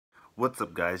What's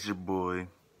up, guys? Your boy.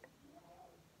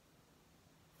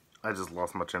 I just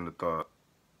lost my train of thought.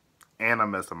 And I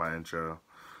messed up my intro.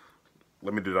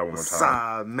 Let me do that one more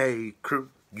time. May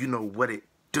crew, you know what it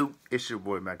do. It's your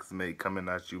boy Max May coming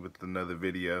at you with another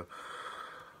video.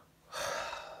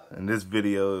 And this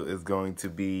video is going to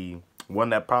be one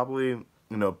that probably,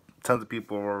 tons of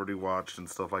people have already watched and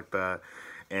stuff like that.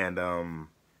 And,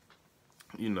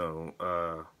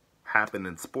 happened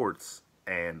in sports.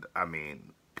 And,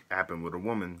 happened with a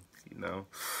woman,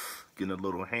 getting a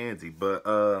little handsy. But,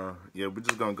 yeah, we're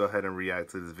just going to go ahead and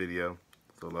react to this video.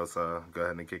 So let's go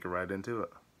ahead and kick it right into it.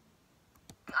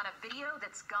 On a video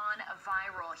that's gone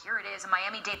viral, here it is, a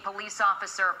Miami-Dade police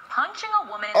officer punching a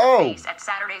woman in the face at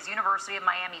Saturday's University of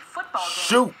Miami football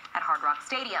game at Hard Rock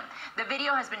Stadium. The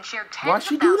video has been shared tens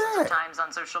of thousands of times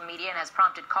on social media and has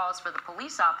prompted calls for the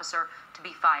police officer to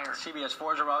be fired. CBS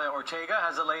 4's Aurelia Ortega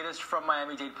has the latest from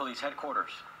Miami-Dade Police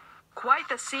Headquarters. Quite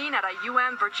the scene at a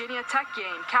Virginia Tech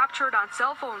game, captured on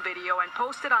cell phone video and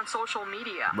posted on social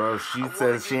media. Bro, she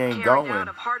says she ain't going. Out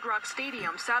of Hard Rock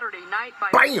Stadium Saturday night by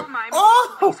Bam! Miami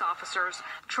police officers,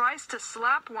 tries to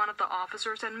slap one of the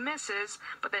officers and misses,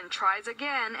 but then tries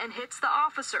again and hits the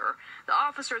officer. The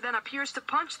officer then appears to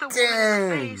punch the woman in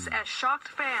the face as shocked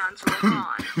fans look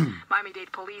on.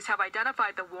 Miami-Dade police have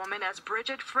identified the woman as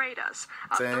Bridget Freitas,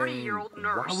 a 30-year-old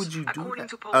nurse. Why would you do According that?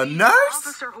 to police, A nurse? The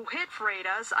officer who hit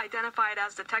Freitas, identified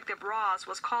as Detective Ross,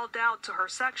 was called out to her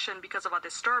section because of a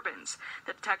disturbance.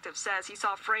 The detective says he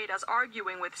saw Freitas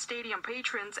arguing with stadium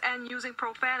patrons and using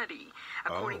profanity.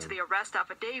 According to the arrest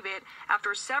affidavit,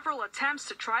 after several attempts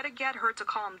to try to get her to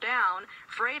calm down,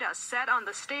 Freitas sat on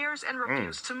the stairs and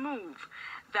refused to move.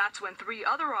 That's when 3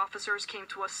 other officers came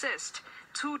to assist.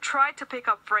 2 tried to pick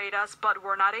up Freitas, but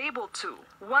were not able to.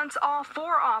 Once all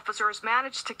 4 officers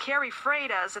managed to carry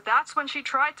Freitas, that's when she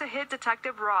tried to hit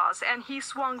Detective Ross, and he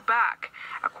swung back.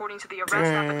 According to the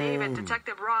arrest affidavit,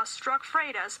 Detective Ross struck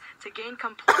Freitas to gain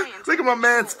compliance. Look at my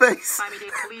man's face.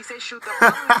 Miami-Dade police issued the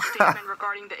following statement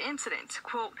regarding the incident.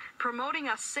 Quote, promoting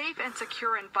a safe and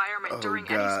secure environment during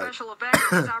any special event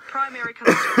is our primary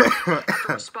concern.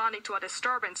 After responding to a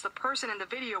disturbance, the person in the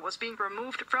video was being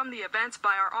removed from the events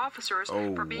by our officers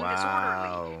for being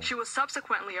disorderly. She was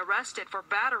subsequently arrested for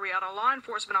battery on a law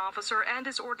enforcement officer and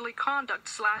disorderly conduct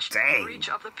 / breach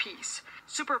of the peace.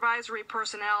 Supervisory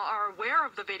personnel are aware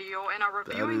of the video and are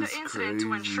reviewing the incident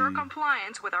to ensure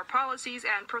compliance with our policies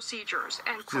and procedures.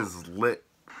 End quote. Just lit.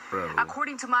 Bro.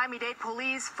 According to Miami-Dade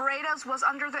police, Freitas was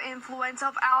under the influence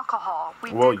of alcohol.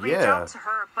 We did reach out to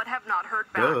her, but have not heard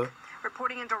back.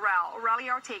 Reporting in Doral,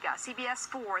 Aurelia Ortega, CBS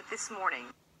 4 this morning.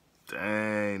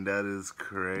 Dang, that is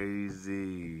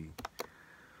crazy.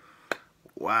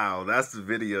 Wow, that's the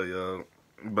video, yo.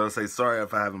 But say sorry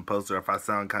if I haven't posted, or if I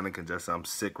sound kind of congested. I'm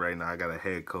sick right now. I got a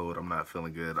head cold. I'm not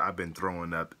feeling good. I've been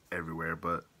throwing up everywhere,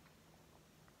 but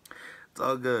it's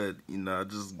all good. I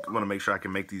just want to make sure I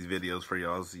can make these videos for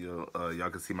y'all so y'all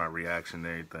can see my reaction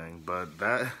and everything. But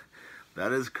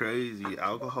that is crazy.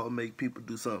 Alcohol make people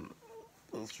do something.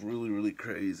 That's really, really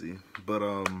crazy. But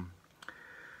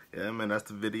yeah, man, that's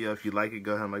the video. If you like it,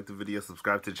 go ahead and like the video.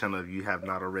 Subscribe to the channel if you have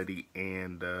not already,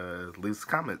 and leave some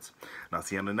comments. And I'll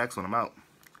see you on the next one. I'm out.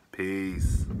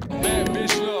 Peace. Bad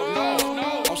bitch, look,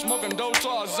 no. I'm smoking dope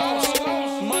to exhaust.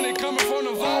 Money coming from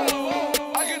the vault.